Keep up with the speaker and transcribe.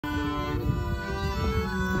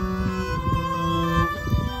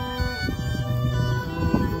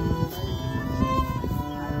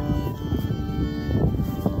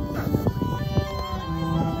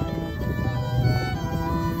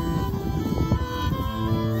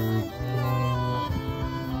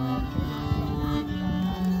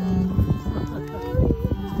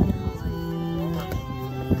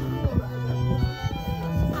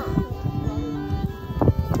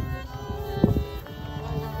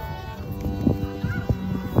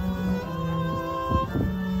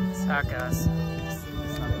jackass.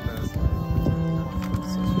 It's not the best.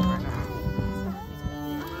 Right now.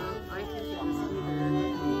 I think it was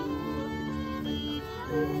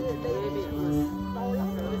maybe it was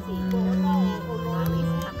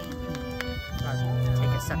Take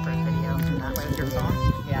a separate video from that way with your phone.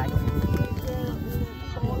 Yeah.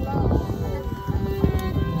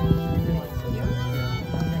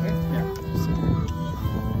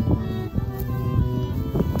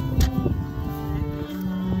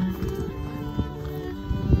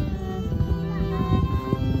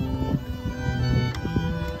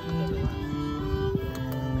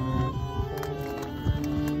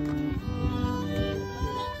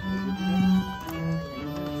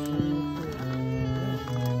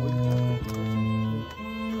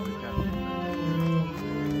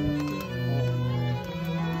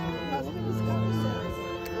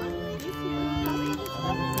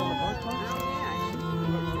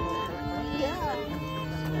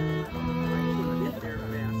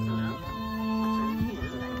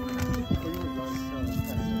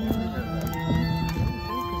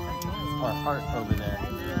 Our heart over there.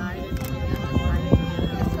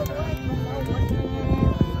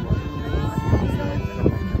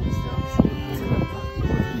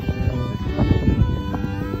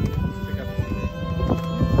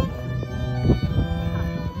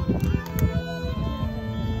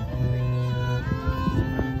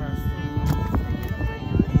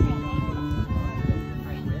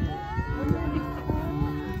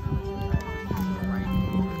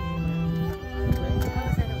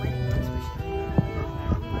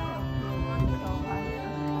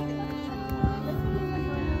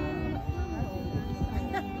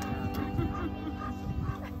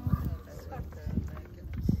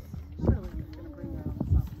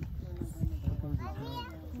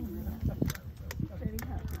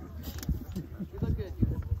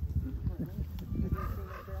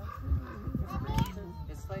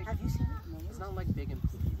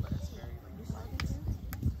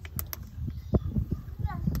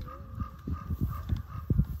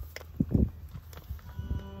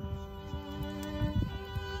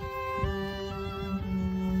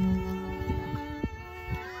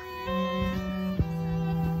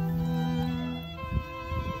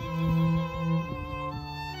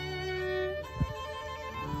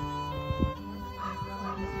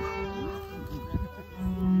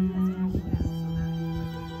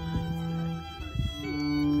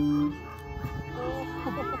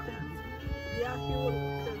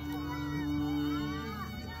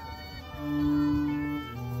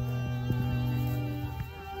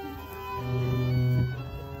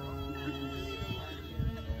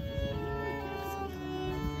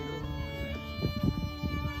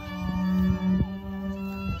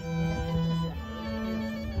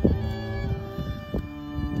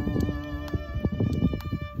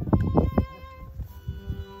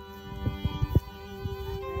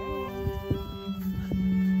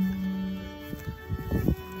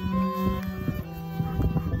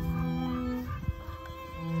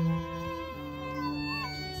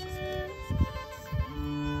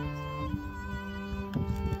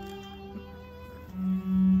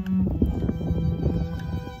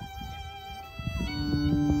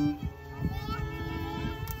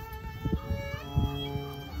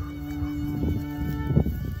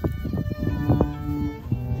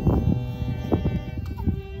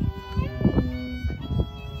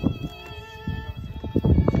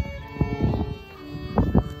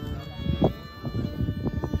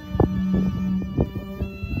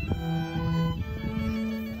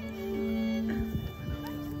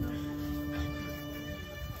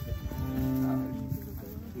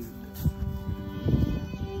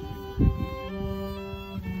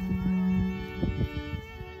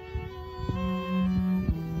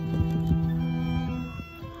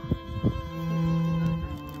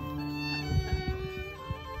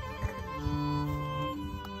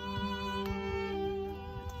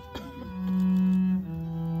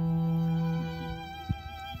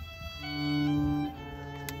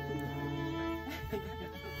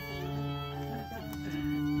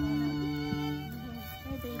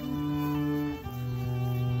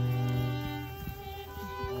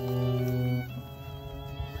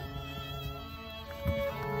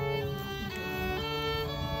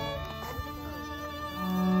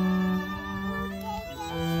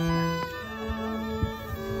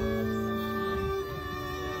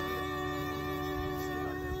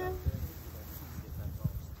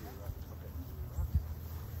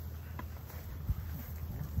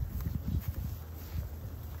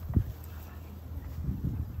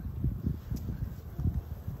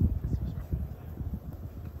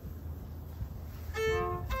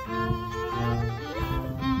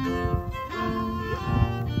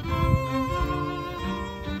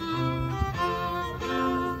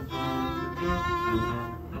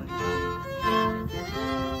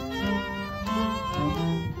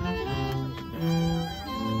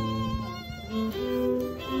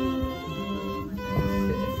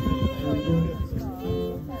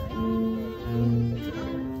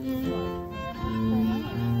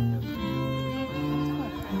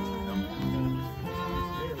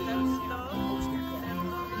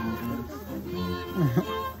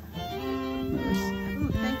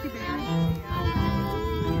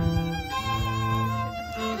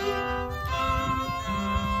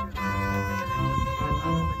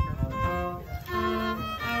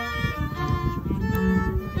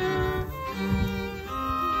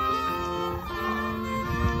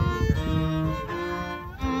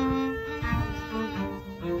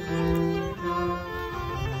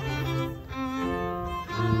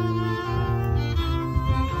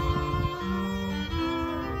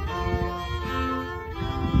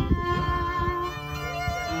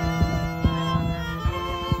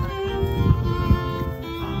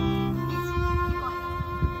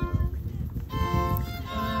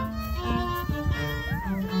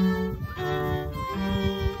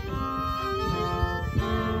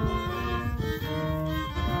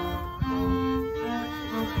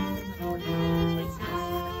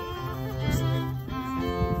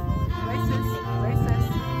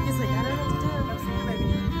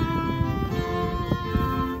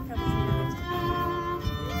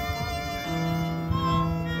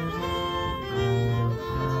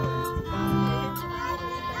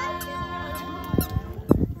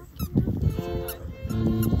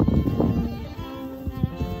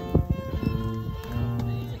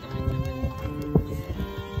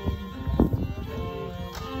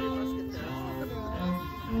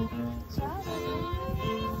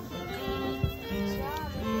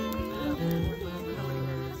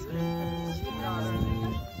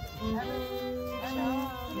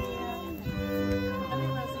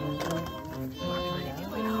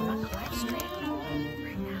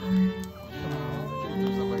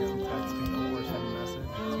 There's a way to text people or send a message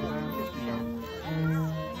to them.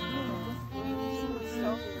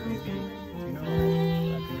 Maybe, do you know,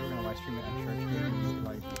 I think we're gonna live stream it at church. Maybe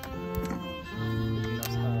like, you know,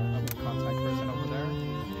 a contact person over there to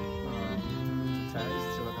text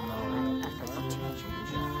to let them know.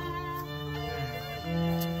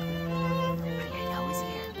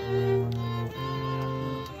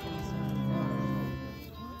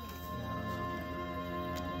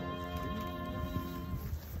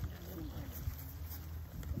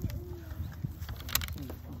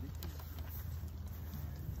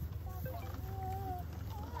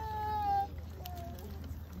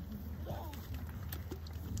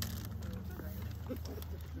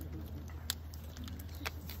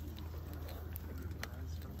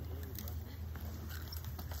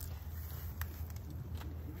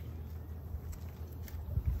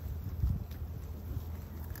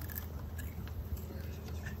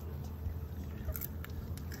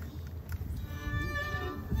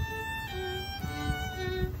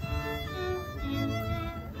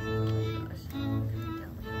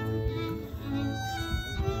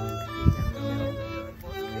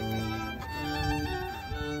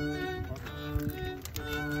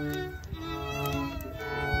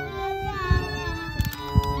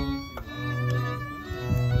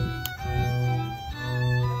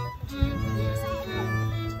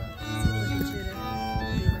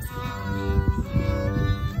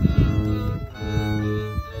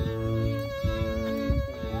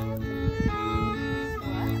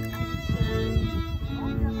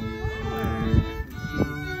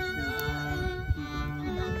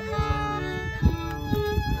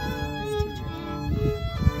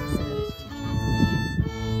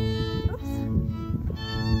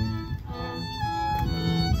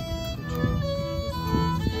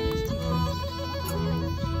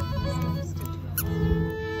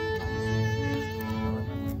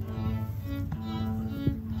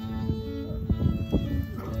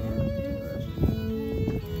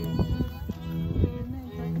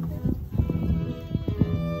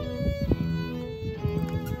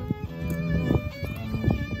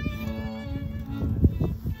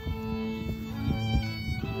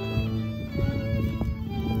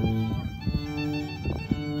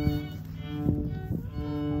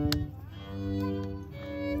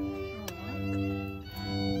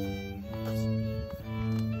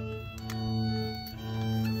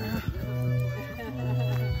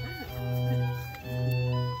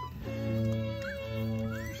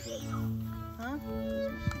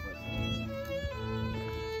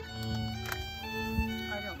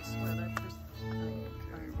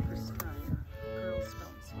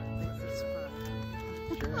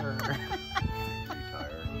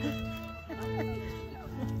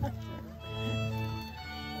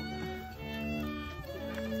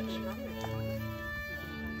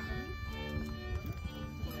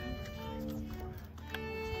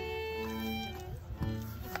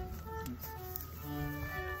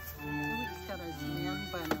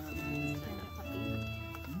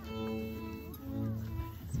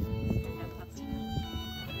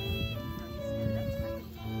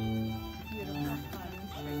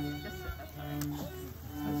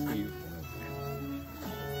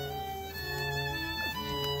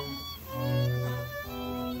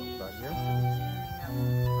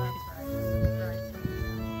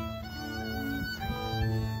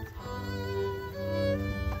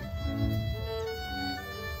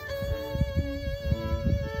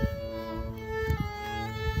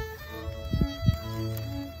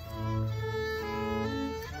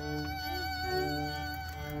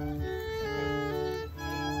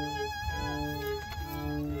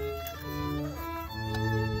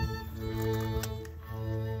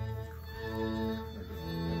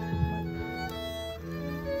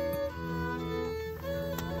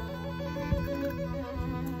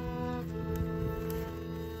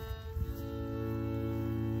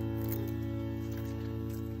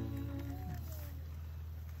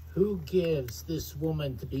 Who gives this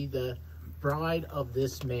woman to be the bride of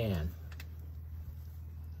this man?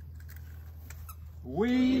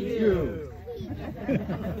 We do.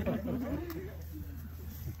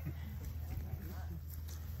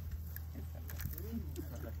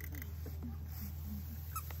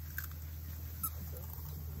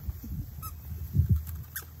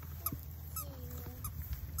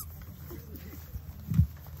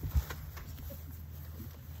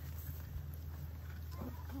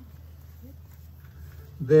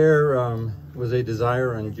 there was a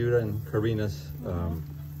desire on Judah and Karina's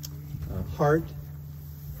heart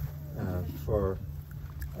for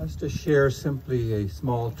us to share simply a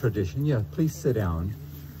small tradition. Yeah, please sit down.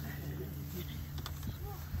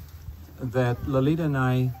 That Lalita and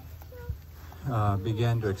I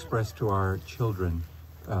began to express to our children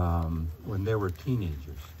when they were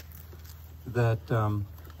teenagers. That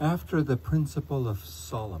after the principle of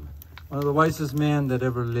Solomon, one of the wisest men that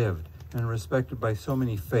ever lived and respected by so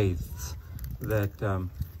many faiths, that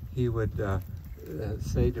he would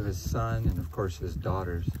say to his son and of course his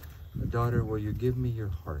daughters, "Daughter, will you give me your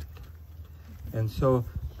heart?" And so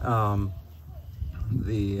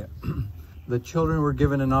the children were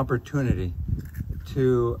given an opportunity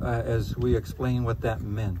to, as we explain what that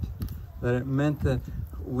meant, that it meant that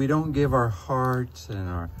we don't give our hearts and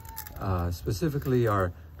our specifically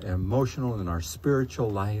our emotional and our spiritual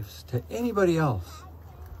lives to anybody else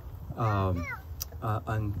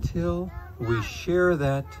until we share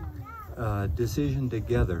that decision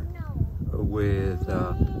together with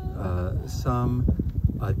some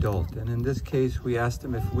adult. And in this case, we asked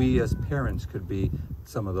him if we as parents could be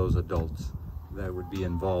some of those adults that would be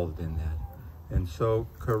involved in that. And so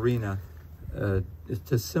Karina,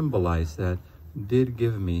 to symbolize that, did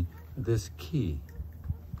give me this key,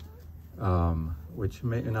 which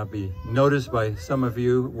may not be noticed by some of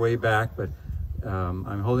you way back, but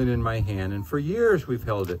I'm holding it in my hand. And for years we've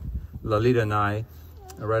held it, Lalita and I,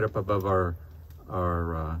 right up above our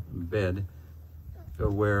bed,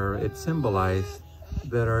 where it symbolized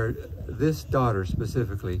that this daughter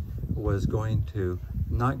specifically was going to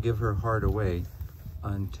not give her heart away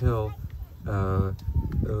until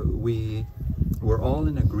we were all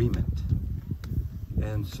in agreement.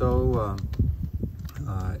 And so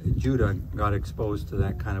Judah got exposed to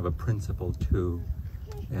that kind of a principle too,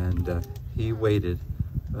 and he waited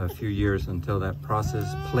a few years until that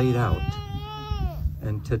process played out.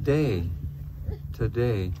 And today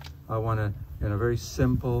I want to, in a very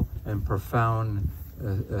simple and profound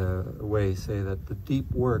way, say that the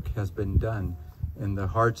deep work has been done in the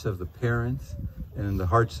hearts of the parents and in the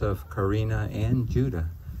hearts of Karina and Judah.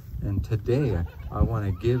 And today I want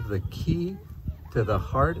to give the key to the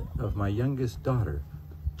heart of my youngest daughter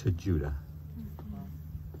to Judah.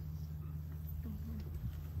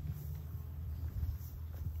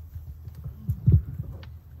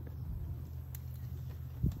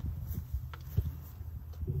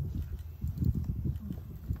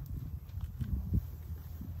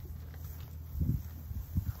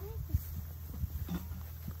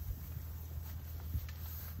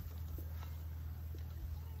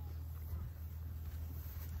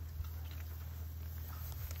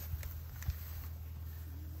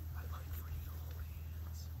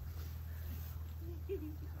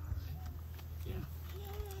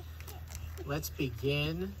 Let's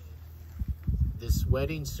begin this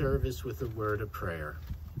wedding service with a word of prayer.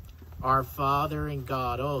 Our Father in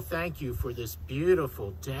God, oh, thank you for this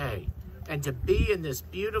beautiful day and to be in this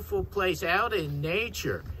beautiful place out in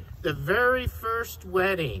nature. The very first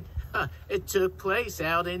wedding, it took place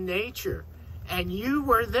out in nature, and you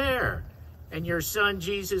were there, and your Son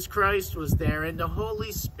Jesus Christ was there, and the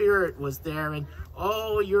Holy Spirit was there, and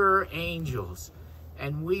all your angels,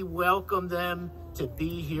 and we welcome them to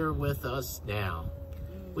be here with us now.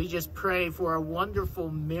 We just pray for a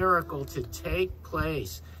wonderful miracle to take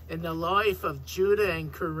place in the life of Judah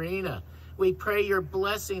and Karina. We pray your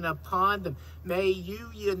blessing upon them. May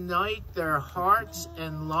you unite their hearts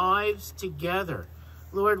and lives together.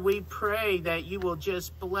 Lord, we pray that you will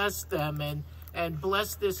just bless them and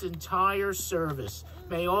bless this entire service.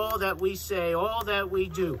 May all that we say, all that we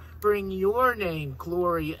do, bring your name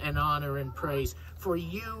glory and honor and praise. For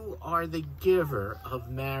you are the giver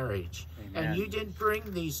of marriage. Amen. And you didn't bring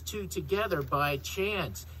these two together by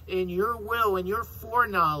chance. In your will and your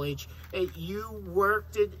foreknowledge, you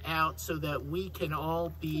worked it out so that we can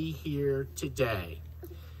all be here today.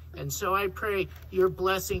 And so I pray your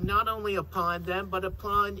blessing not only upon them, but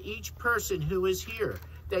upon each person who is here,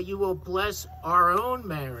 that you will bless our own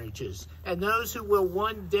marriages and those who will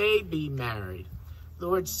one day be married.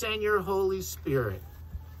 Lord, send your Holy Spirit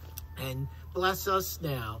and bless us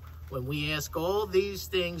now when we ask all these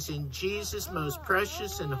things in Jesus' most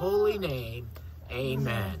precious and holy name.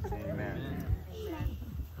 Amen. Amen.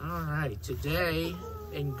 All right, today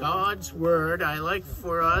in God's Word, I like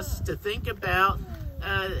for us to think about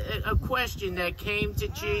a question that came to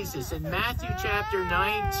Jesus. In Matthew chapter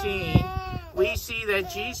 19, we see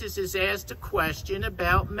that Jesus is asked a question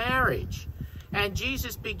about marriage. And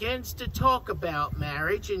Jesus begins to talk about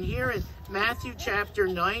marriage. And here in Matthew chapter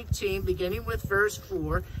 19, beginning with verse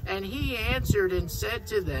 4, and he answered and said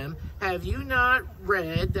to them, have you not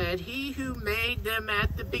read that he who made them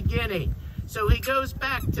at the beginning? So he goes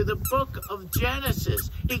back to the book of Genesis.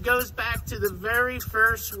 He goes back to the very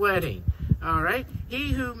first wedding. All right?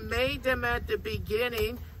 He who made them at the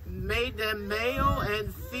beginning made them male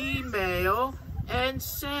and female and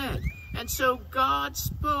said. And so God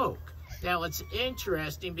spoke. Now it's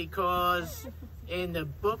interesting because in the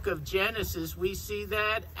book of Genesis we see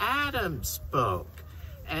that Adam spoke.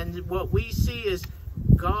 And what we see is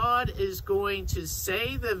God is going to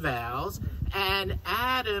say the vows, and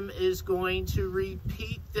Adam is going to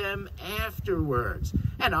repeat them afterwards.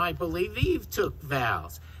 And I believe Eve took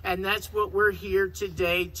vows. And that's what we're here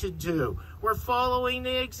today to do. We're following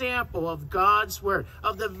the example of God's word,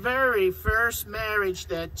 of the very first marriage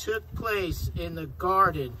that took place in the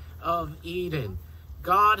Garden of Eden.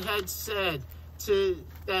 God had said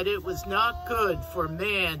that it was not good for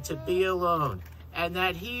man to be alone, and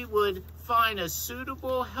that he would find a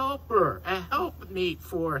suitable helper, a helpmeet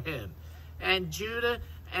for him. And Judah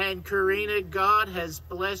and Karina, God has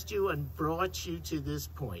blessed you and brought you to this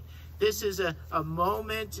point. This is a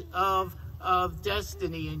moment of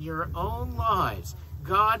destiny in your own lives.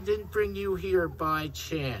 God didn't bring you here by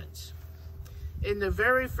chance. In the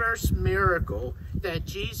very first miracle that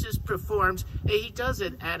Jesus performs, he does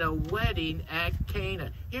it at a wedding at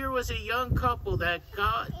Cana. Here was a young couple that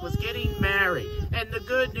God was getting married. And the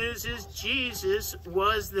good news is Jesus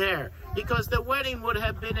was there, because the wedding would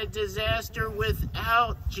have been a disaster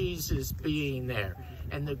without Jesus being there.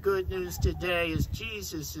 And the good news today is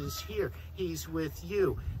Jesus is here. He's with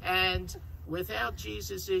you. And without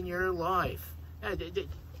Jesus in your life,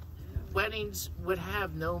 weddings would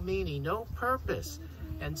have no meaning, no purpose.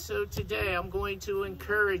 And so today I'm going to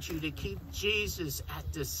encourage you to keep Jesus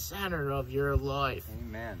at the center of your life.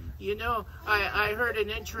 Amen. You know, I heard an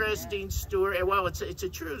interesting story. Well, it's a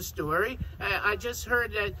true story. I just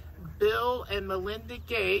heard that Bill and Melinda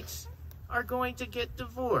Gates are going to get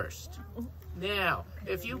divorced. Now,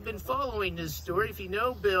 if you've been following this story, if you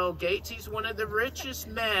know Bill Gates, he's one of the richest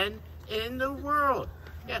men in the world.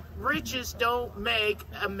 Yeah, riches don't make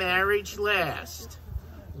a marriage last.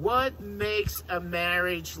 What makes a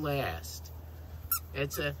marriage last?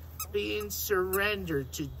 It's being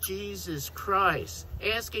surrendered to Jesus Christ,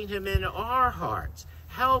 asking him in our hearts,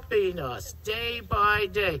 helping us day by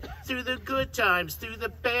day, through the good times, through the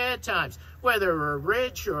bad times, whether we're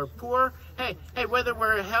rich or poor, hey, whether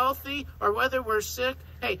we're healthy or whether we're sick,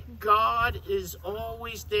 hey, God is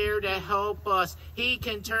always there to help us. He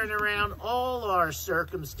can turn around all our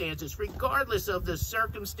circumstances. Regardless of the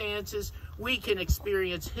circumstances, we can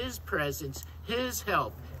experience his presence, his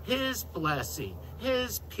help, his blessing,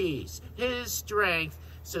 his peace, his strength,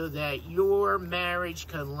 so that your marriage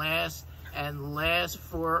can last and last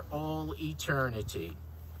for all eternity.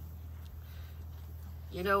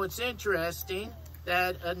 You know, it's interesting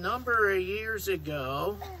that a number of years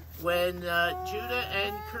ago, when Judah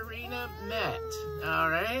and Karina met, all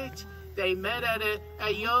right? They met at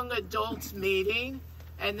a young adults meeting,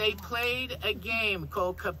 and they played a game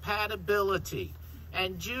called Compatibility.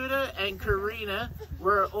 And Judah and Karina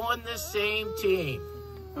were on the same team.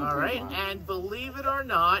 All right, and believe it or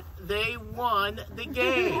not, they won the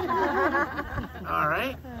game. All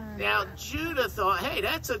right, now Judah thought, hey,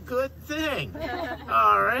 that's a good thing.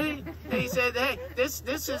 All right, he said, hey, this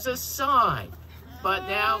is a sign. But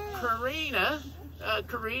now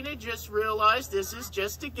Karina just realized this is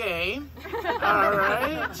just a game. All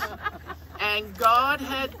right, and God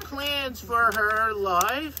had plans for her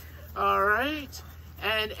life. All right.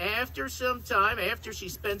 And after she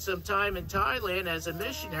spent some time in Thailand as a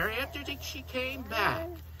missionary, after she came back,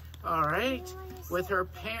 all right, with her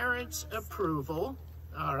parents' approval,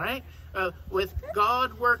 all right, with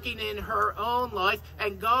God working in her own life,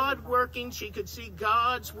 and God working, she could see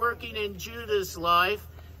God's working in Judah's life,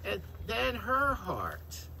 and then her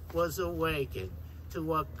heart was awakened to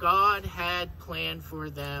what God had planned for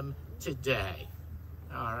them today.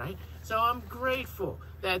 All right, so I'm grateful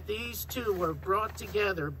that these two were brought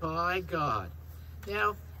together by God.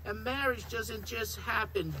 Now, a marriage doesn't just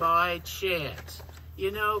happen by chance.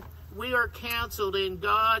 You know, we are counseled in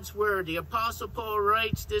God's word. The Apostle Paul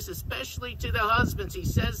writes this, especially to the husbands. He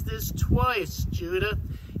says this twice, Judah.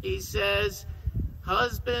 He says,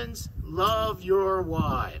 husbands, love your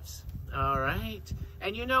wives. All right?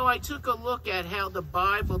 And you know, I took a look at how the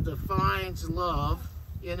Bible defines love.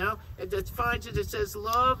 You know, it defines it. It says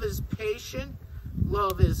love is patient.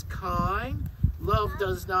 Love is kind. Love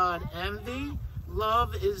does not envy.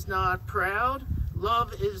 Love is not proud.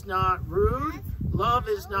 Love is not rude. Love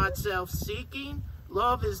is not self-seeking.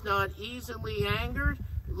 Love is not easily angered.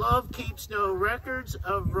 Love keeps no records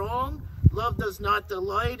of wrong. Love does not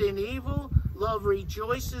delight in evil. Love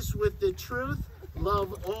rejoices with the truth.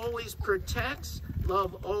 Love always protects.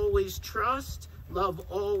 Love always trusts. Love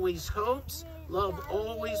always hopes. Love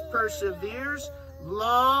always perseveres.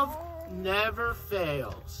 Love never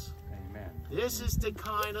fails. Amen. This is the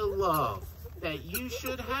kind of love that you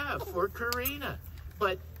should have for Karina.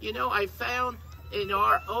 But, you know, I found in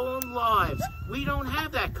our own lives, we don't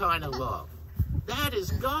have that kind of love. That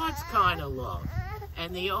is God's kind of love.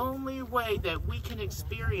 And the only way that we can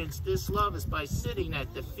experience this love is by sitting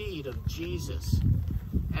at the feet of Jesus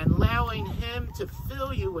and allowing him to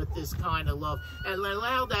fill you with this kind of love and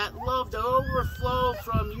allow that love to overflow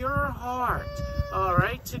from your heart, all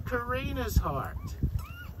right, to Karina's heart.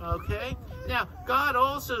 Okay? Now, God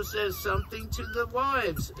also says something to the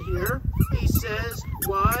wives here. He says,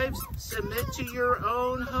 wives, submit to your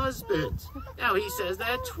own husbands. Now, he says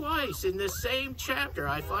that twice in the same chapter.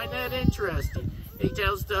 I find that interesting. He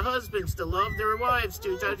tells the husbands to love their wives.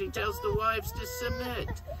 2 times he tells the wives to submit.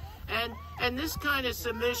 And this kind of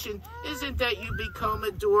submission isn't that you become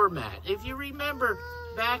a doormat. If you remember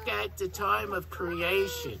back at the time of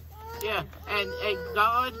creation, yeah, and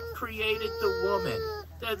God created the woman.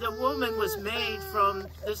 The woman was made from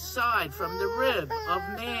the side, from the rib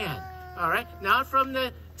of man, all right? Not from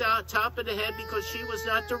the top of the head, because she was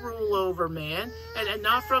not to rule over man, and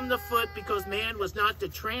not from the foot, because man was not to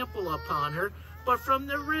trample upon her, but from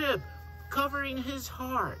the rib, covering his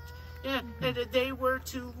heart. Yeah, and they were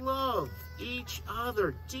to love each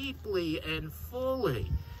other deeply and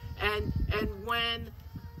fully. And when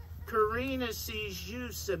Karina sees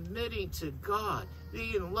you submitting to God,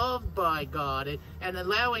 being loved by God, and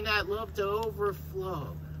allowing that love to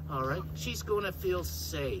overflow, all right, she's going to feel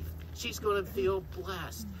safe. She's going to feel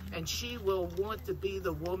blessed. And she will want to be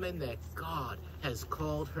the woman that God has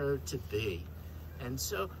called her to be. And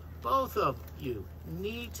so both of you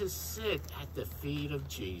need to sit at the feet of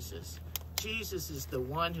Jesus. Jesus is the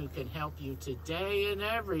one who can help you today and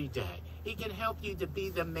every day. He can help you to be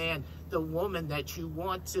the man, the woman that you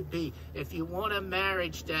want to be. If you want a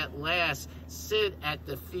marriage that lasts, sit at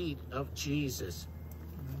the feet of Jesus.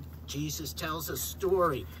 Jesus tells a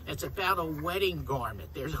story. It's about a wedding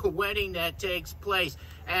garment. There's a wedding that takes place,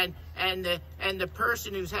 and the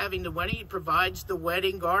person who's having the wedding, he provides the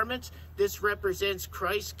wedding garments. This represents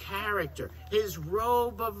Christ's character, his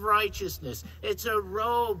robe of righteousness. It's a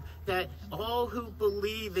robe that all who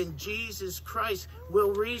believe in Jesus Christ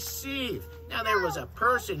will receive. Now, there was a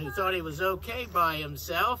person who thought he was okay by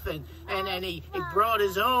himself, and he brought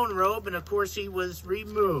his own robe, and of course he was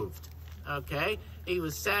removed. Okay? He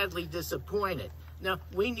was sadly disappointed. Now,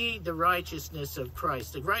 we need the righteousness of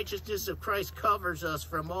Christ. The righteousness of Christ covers us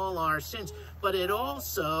from all our sins, but it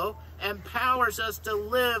also empowers us to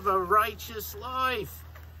live a righteous life.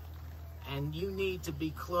 And you need to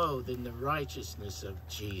be clothed in the righteousness of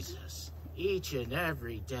Jesus each and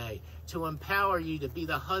every day to empower you to be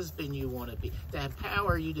the husband you want to be, to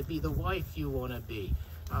empower you to be the wife you want to be.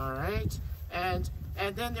 All right?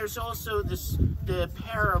 And then there's also the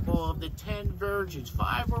parable of the 10 virgins.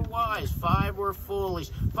 5 were wise, 5 were foolish.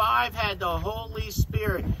 5 had the Holy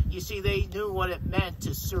Spirit. You see, they knew what it meant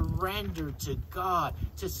to surrender to God,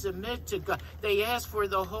 to submit to God. They asked for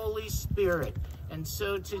the Holy Spirit. And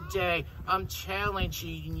so today, I'm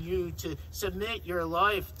challenging you to submit your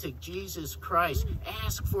life to Jesus Christ.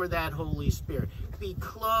 Ask for that Holy Spirit. Be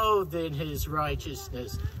clothed in his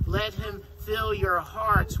righteousness. Let him fill your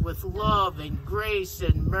hearts with love and grace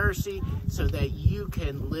and mercy so that you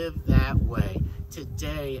can live that way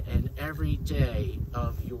today and every day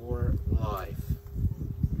of your life.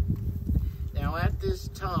 Now, at this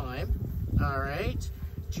time, all right,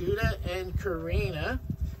 Judah and Karina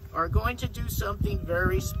are going to do something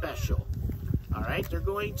very special. All right, they're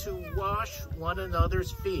going to wash one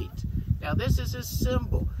another's feet. Now, this is a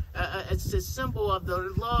symbol. It's a symbol of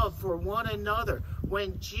the love for one another.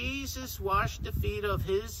 When Jesus washed the feet of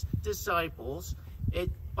his disciples, the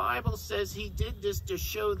Bible says he did this to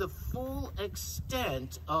show the full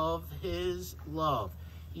extent of his love.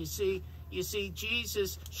 You see,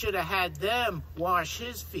 Jesus should have had them wash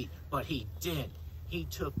his feet, but he didn't. He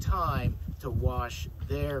took time to wash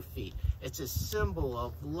their feet. It's a symbol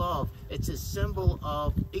of love. It's a symbol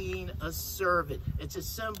of being a servant. It's a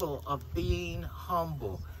symbol of being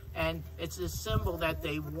humble. And it's a symbol that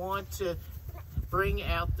they want to bring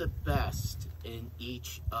out the best in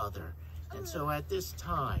each other. And so at this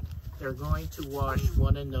time, they're going to wash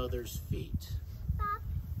one another's feet.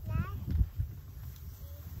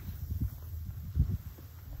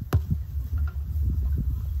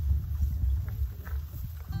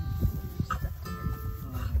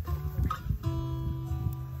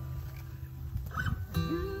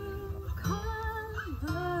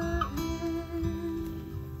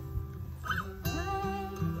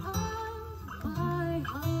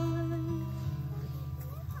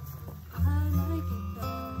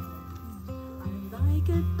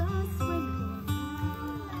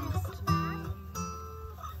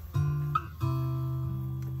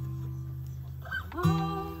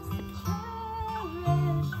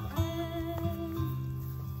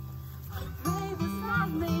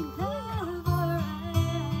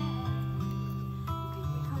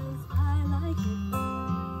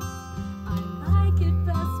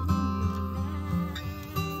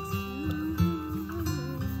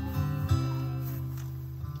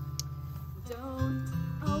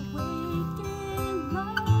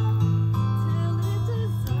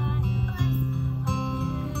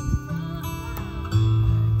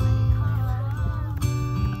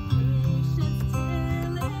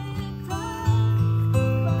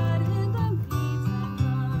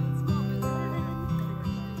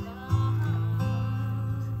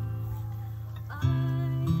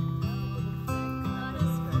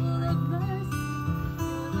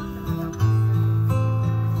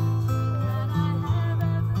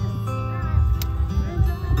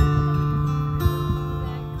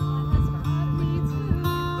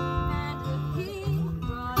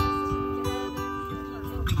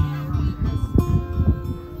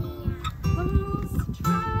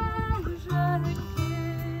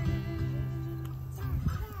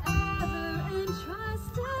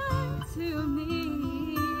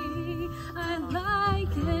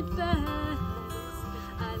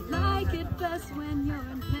 us when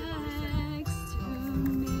you're next to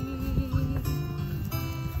me.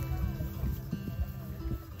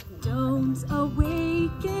 Don't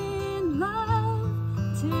awaken love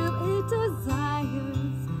till it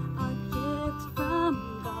desires a gift from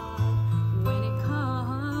God. When it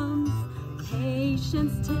comes,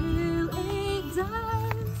 patience till it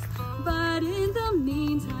does. But in the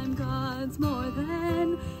meantime, God's more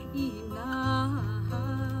than enough.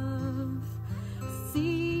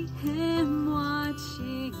 See him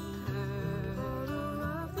watching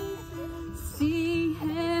her. See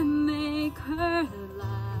him make her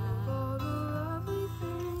laugh.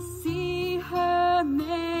 See her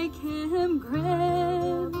make him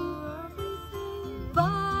grin.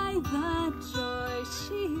 By the joy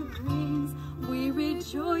she brings, we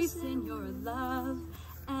rejoice in your love.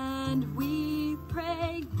 And we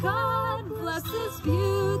pray God bless this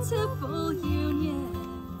beautiful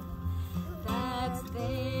union, that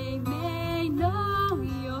they may know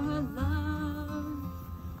your love,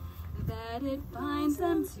 that it binds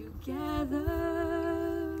them together.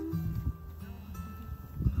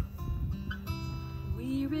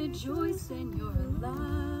 We rejoice in your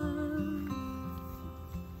love.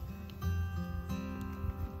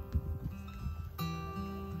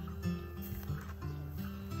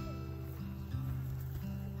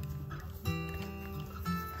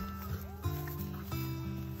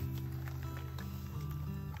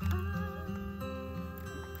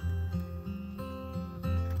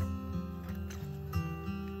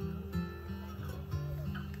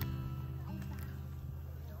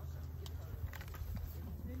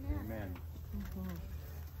 Amen.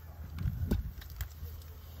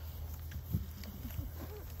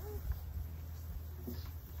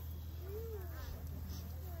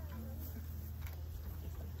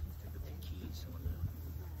 The keys on the...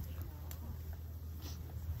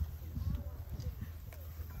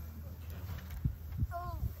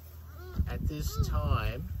 At this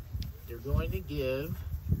time, they're going to give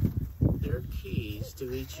their keys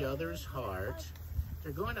to each other's heart.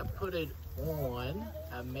 They're going to put it on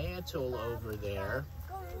a mantle over there,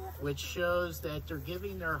 which shows that they're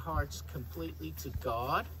giving their hearts completely to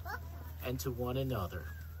God and to one another.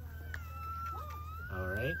 All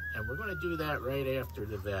right, and we're going to do that right after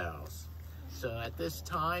the vows. So at this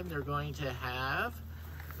time, they're going to have,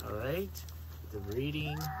 all right, the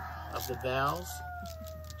reading of the vows.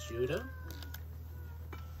 Judah.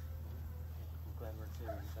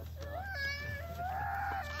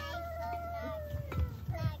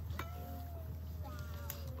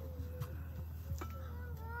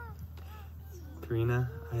 Karina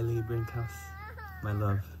Eiley Brinkhouse, my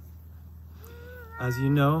love. As you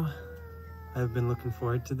know, I've been looking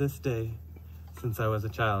forward to this day since I was a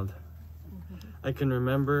child. I can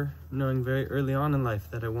remember knowing very early on in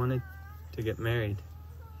life that I wanted to get married,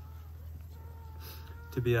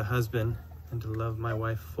 to be a husband, and to love my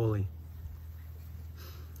wife fully.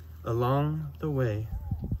 Along the way,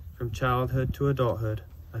 from childhood to adulthood,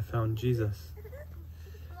 I found Jesus,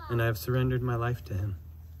 and I have surrendered my life to him.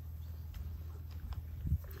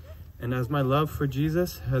 And as my love for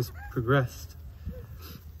Jesus has progressed,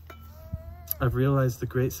 I've realized the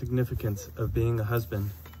great significance of being a husband.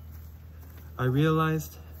 I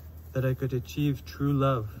realized that I could achieve true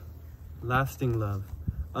love, lasting love,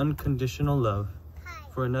 unconditional love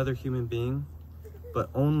for another human being, but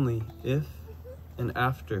only if and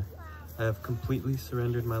after I have completely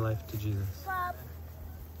surrendered my life to Jesus.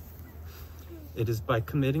 It is by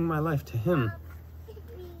committing my life to him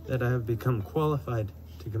that I have become qualified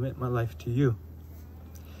to commit my life to you.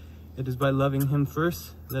 It is by loving him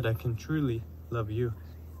first that I can truly love you.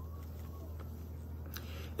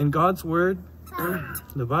 In God's word,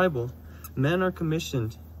 the Bible, men are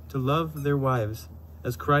commissioned to love their wives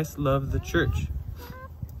as Christ loved the church.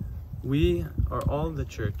 We are all the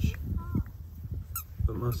church,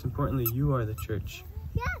 but most importantly, you are the church.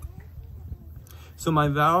 So my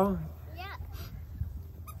vow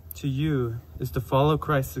to you is to follow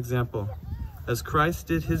Christ's example. As Christ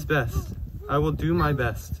did his best, I will do my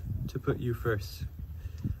best to put you first,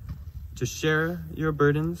 to share your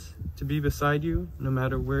burdens, to be beside you no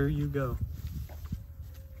matter where you go.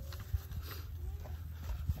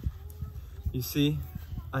 You see,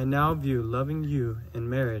 I now view loving you in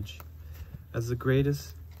marriage as the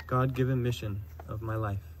greatest God-given mission of my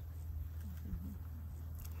life.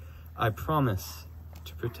 I promise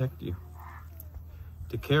to protect you,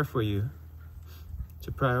 to care for you,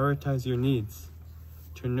 to prioritize your needs,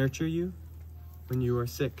 to nurture you when you are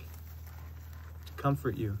sick, to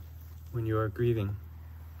comfort you when you are grieving,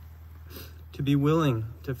 to be willing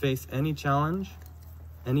to face any challenge,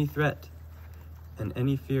 any threat, and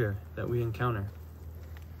any fear that we encounter.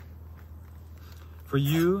 For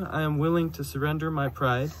you, I am willing to surrender my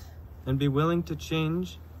pride and be willing to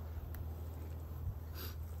change.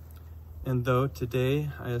 And though today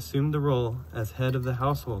I assume the role as head of the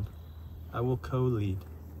household, I will co-lead.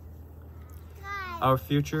 Our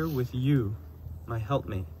future with you, my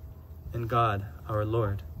helpmate, and God, our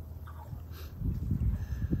Lord.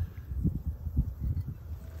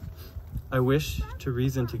 I wish to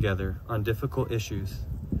reason together on difficult issues,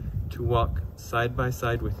 to walk side by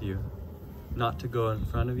side with you, not to go in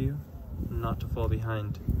front of you, not to fall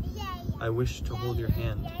behind. I wish to hold your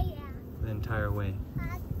hand the entire way.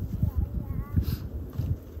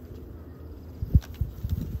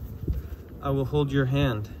 I will hold your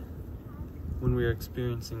hand when we are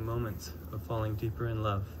experiencing moments of falling deeper in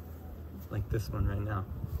love, like this one right now.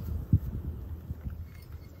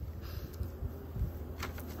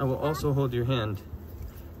 I will also hold your hand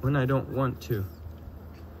when I don't want to,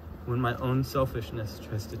 when my own selfishness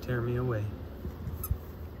tries to tear me away.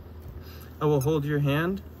 I will hold your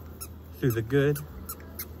hand through the good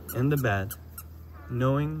and the bad,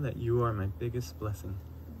 knowing that you are my biggest blessing.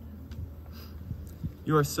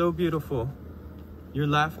 You are so beautiful. Your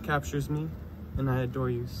laugh captures me, and I adore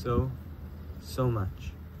you so, so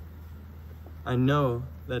much. I know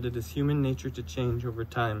that it is human nature to change over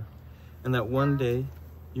time, and that one day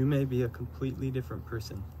you may be a completely different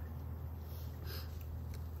person.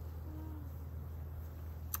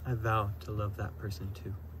 I vow to love that person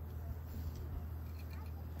too.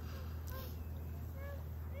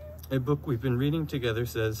 A book we've been reading together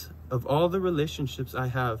says, of all the relationships I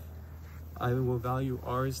have, I will value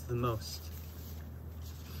ours the most.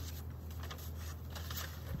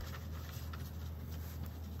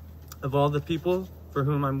 Of all the people for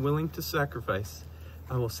whom I'm willing to sacrifice,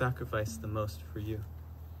 I will sacrifice the most for you.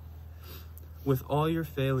 With all your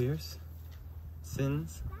failures,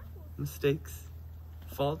 sins, mistakes,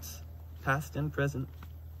 faults, past and present,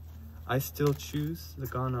 I still choose the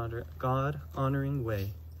God-honoring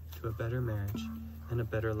way to a better marriage and a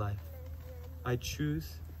better life. I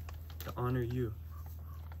choose to honor you.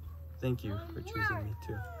 Thank you for choosing me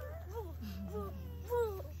too.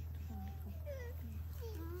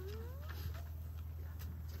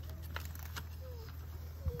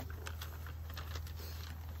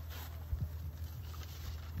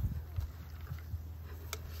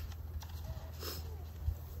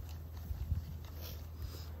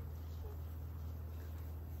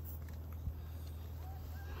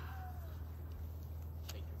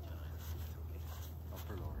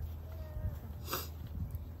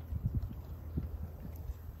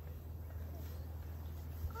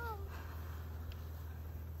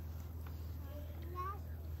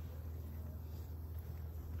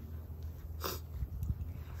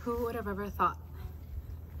 Who would have ever thought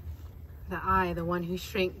that I, the one who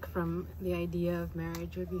shrank from the idea of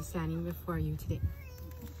marriage, would be standing before you today?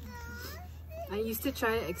 I used to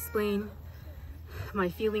try to explain my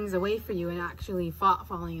feelings away for you and actually fought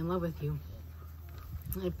falling in love with you.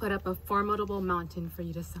 I put up a formidable mountain for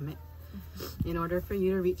you to summit in order for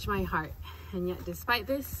you to reach my heart. And yet, despite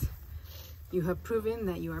this, you have proven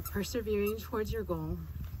that you are persevering towards your goal,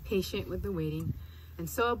 patient with the waiting, and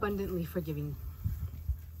so abundantly forgiving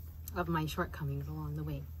of my shortcomings along the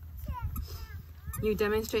way. You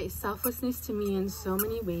demonstrate selflessness to me in so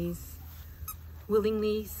many ways,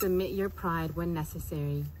 willingly submit your pride when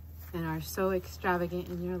necessary, and are so extravagant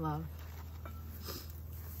in your love.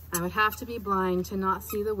 I would have to be blind to not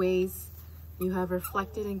see the ways you have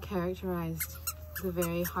reflected and characterized the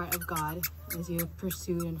very heart of God as you have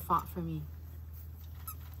pursued and fought for me.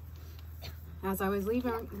 As I was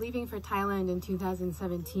leaving for Thailand in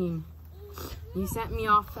 2017, you sent me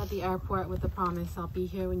off at the airport with the promise, I'll be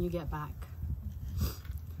here when you get back.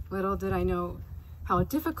 Little did I know how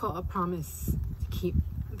difficult a promise to keep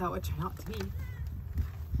that would turn out to be.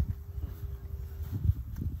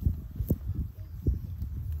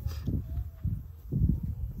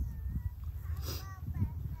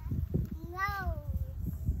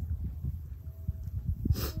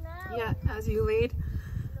 Yet, as you laid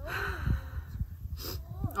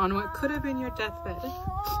on what could have been your deathbed,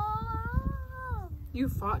 you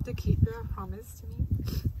fought to keep your promise to me.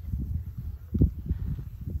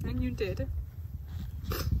 And you did.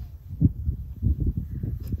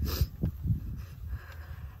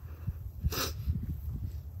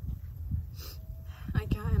 I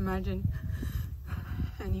can't imagine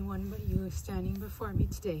anyone but you standing before me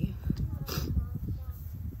today.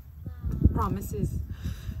 Promises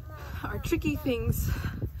are tricky things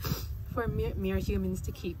for mere humans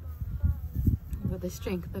to keep. But the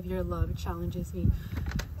strength of your love challenges me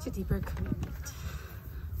to deeper commitment.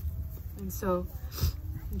 And so,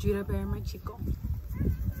 Judah Bear, my chico,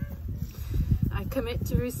 I commit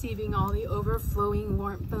to receiving all the overflowing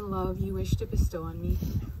warmth and love you wish to bestow on me.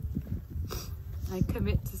 I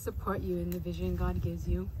commit to support you in the vision God gives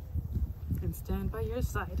you and stand by your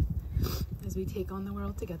side as we take on the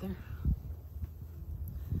world together.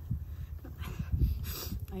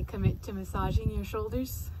 I commit to massaging your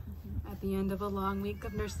shoulders at the end of a long week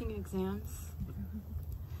of nursing exams.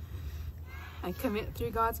 I commit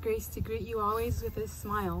through God's grace to greet you always with a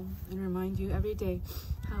smile and remind you every day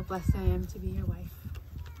how blessed I am to be your wife.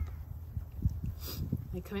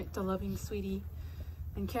 I commit to loving Sweetie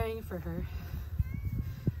and caring for her.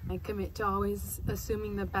 I commit to always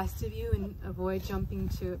assuming the best of you and avoid jumping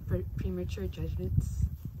to premature judgments.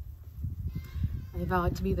 I vow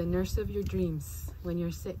to be the nurse of your dreams when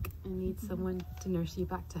you're sick and need someone to nurse you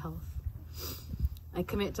back to health. I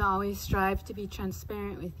commit to always strive to be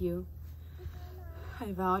transparent with you.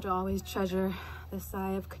 I vow to always treasure the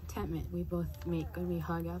sigh of contentment we both make when we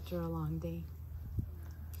hug after a long day.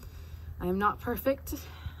 I am not perfect,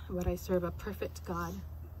 but I serve a perfect God,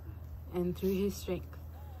 and through his strength,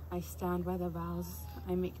 I stand by the vows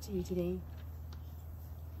I make to you today.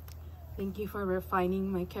 Thank you for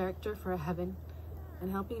refining my character for heaven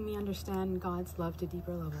and helping me understand God's love to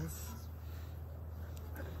deeper levels.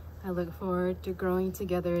 I look forward to growing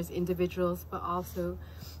together as individuals, but also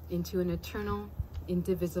into an eternal,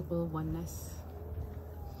 indivisible oneness.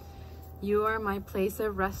 You are my place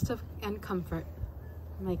of rest and comfort,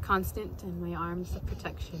 my constant and my arms of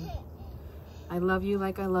protection. I love you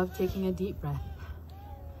like I love taking a deep breath.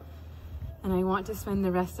 And I want to spend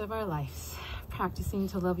the rest of our lives practicing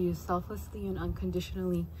to love you selflessly and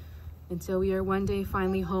unconditionally until we are one day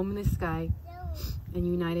finally home in the sky and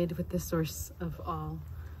united with the source of all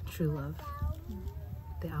true love.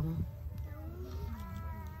 Te amo.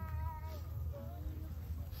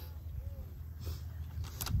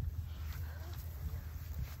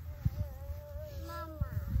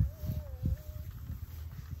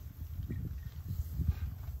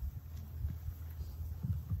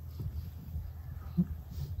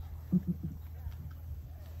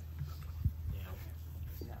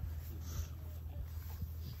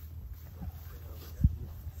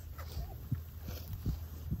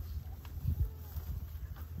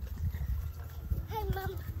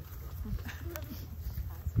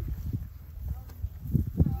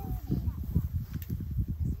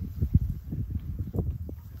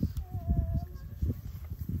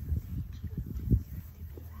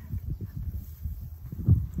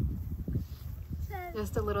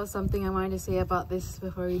 Just a little something I wanted to say about this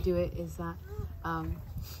before we do it is that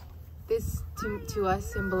this to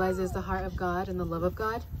us symbolizes the heart of God and the love of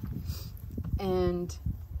God, and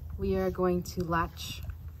we are going to latch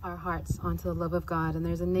our hearts onto the love of God, and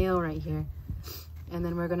there's a nail right here, and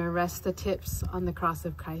then we're going to rest the tips on the cross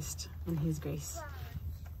of Christ and his grace.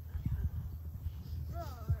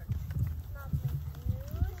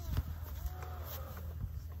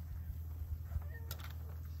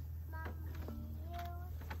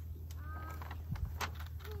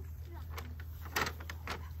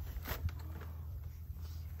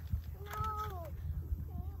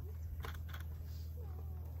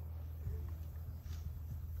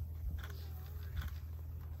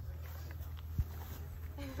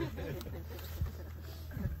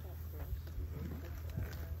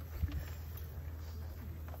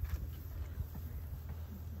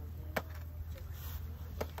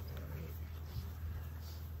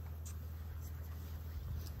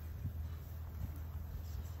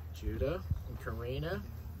 Judah and Karina,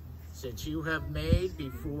 since you have made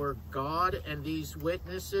before God and these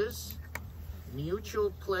witnesses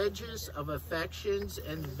mutual pledges of affections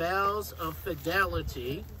and vows of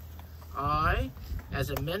fidelity, I,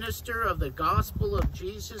 as a minister of the gospel of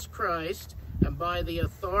Jesus Christ, and by the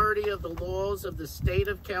authority of the laws of the state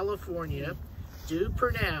of California, do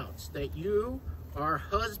pronounce that you are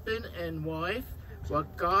husband and wife.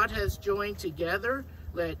 What God has joined together,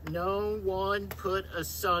 let no one put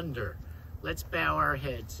asunder. Let's bow our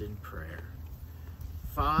heads in prayer.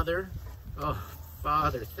 Father,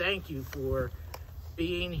 Father, thank you for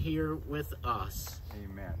being here with us.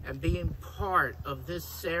 Amen. And being part of this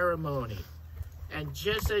ceremony. And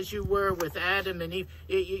just as you were with Adam and Eve,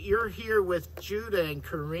 you're here with Judah and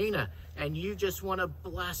Karina, and you just want to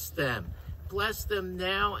bless them. Bless them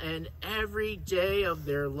now and every day of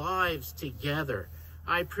their lives together.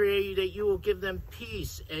 I pray that you will give them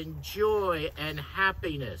peace and joy and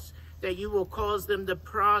happiness, that you will cause them to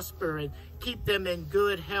prosper and keep them in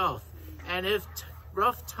good health. And if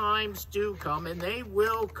rough times do come, and they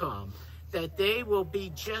will come, that they will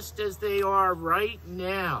be just as they are right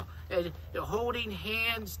now, and holding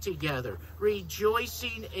hands together,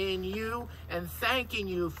 rejoicing in you and thanking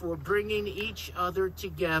you for bringing each other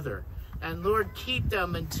together. And Lord, keep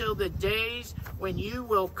them until the days when you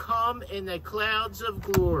will come in the clouds of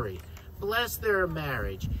glory. Bless their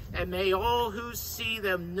marriage, and may all who see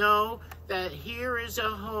them know that here is a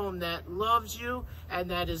home that loves you and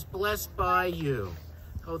that is blessed by you.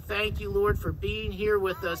 Oh, thank you, Lord, for being here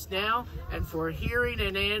with us now and for hearing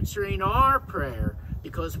and answering our prayer,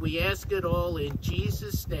 because we ask it all in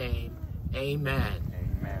Jesus' name. Amen.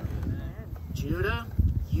 Amen. Judah,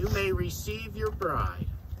 you may receive your bride.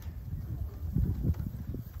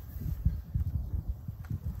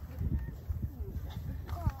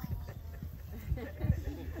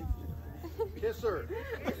 Kiss her.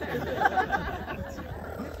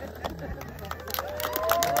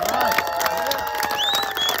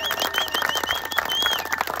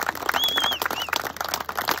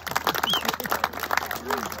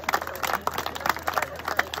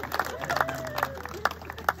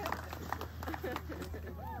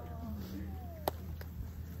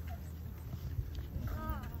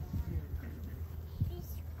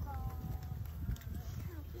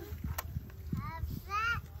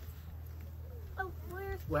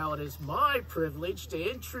 Well, it is my privilege to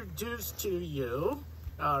introduce to you,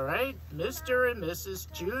 all right, Mr. and Mrs.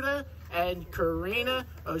 Judah and Karina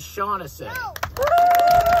O'Shaughnessy.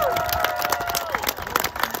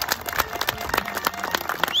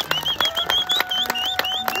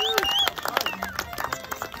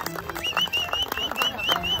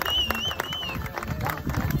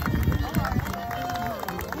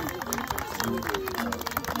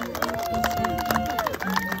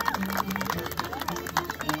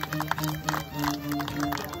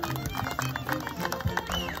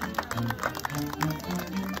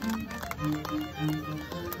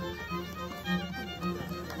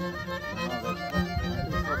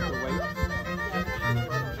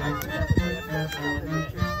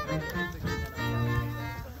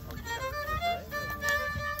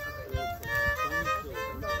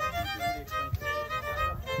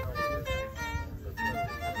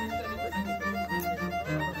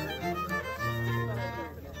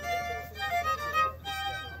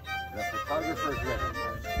 The photographer's ready.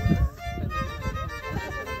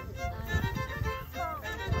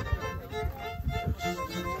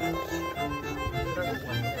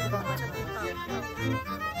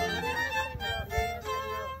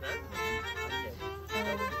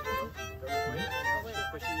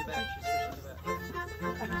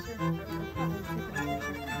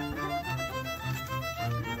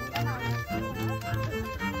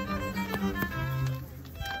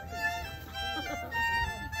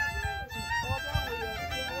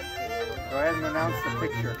 Go ahead and announce the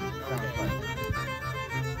picture. Sounds like.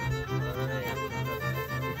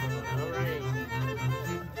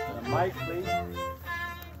 The mic, please.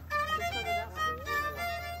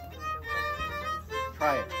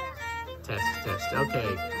 Try it. Test.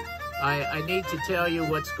 Okay. I need to tell you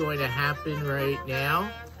what's going to happen right now.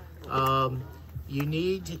 You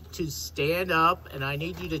need to stand up, and I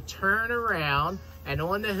need you to turn around. And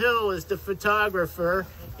on the hill is the photographer.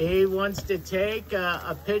 He wants to take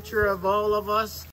a picture of all of us.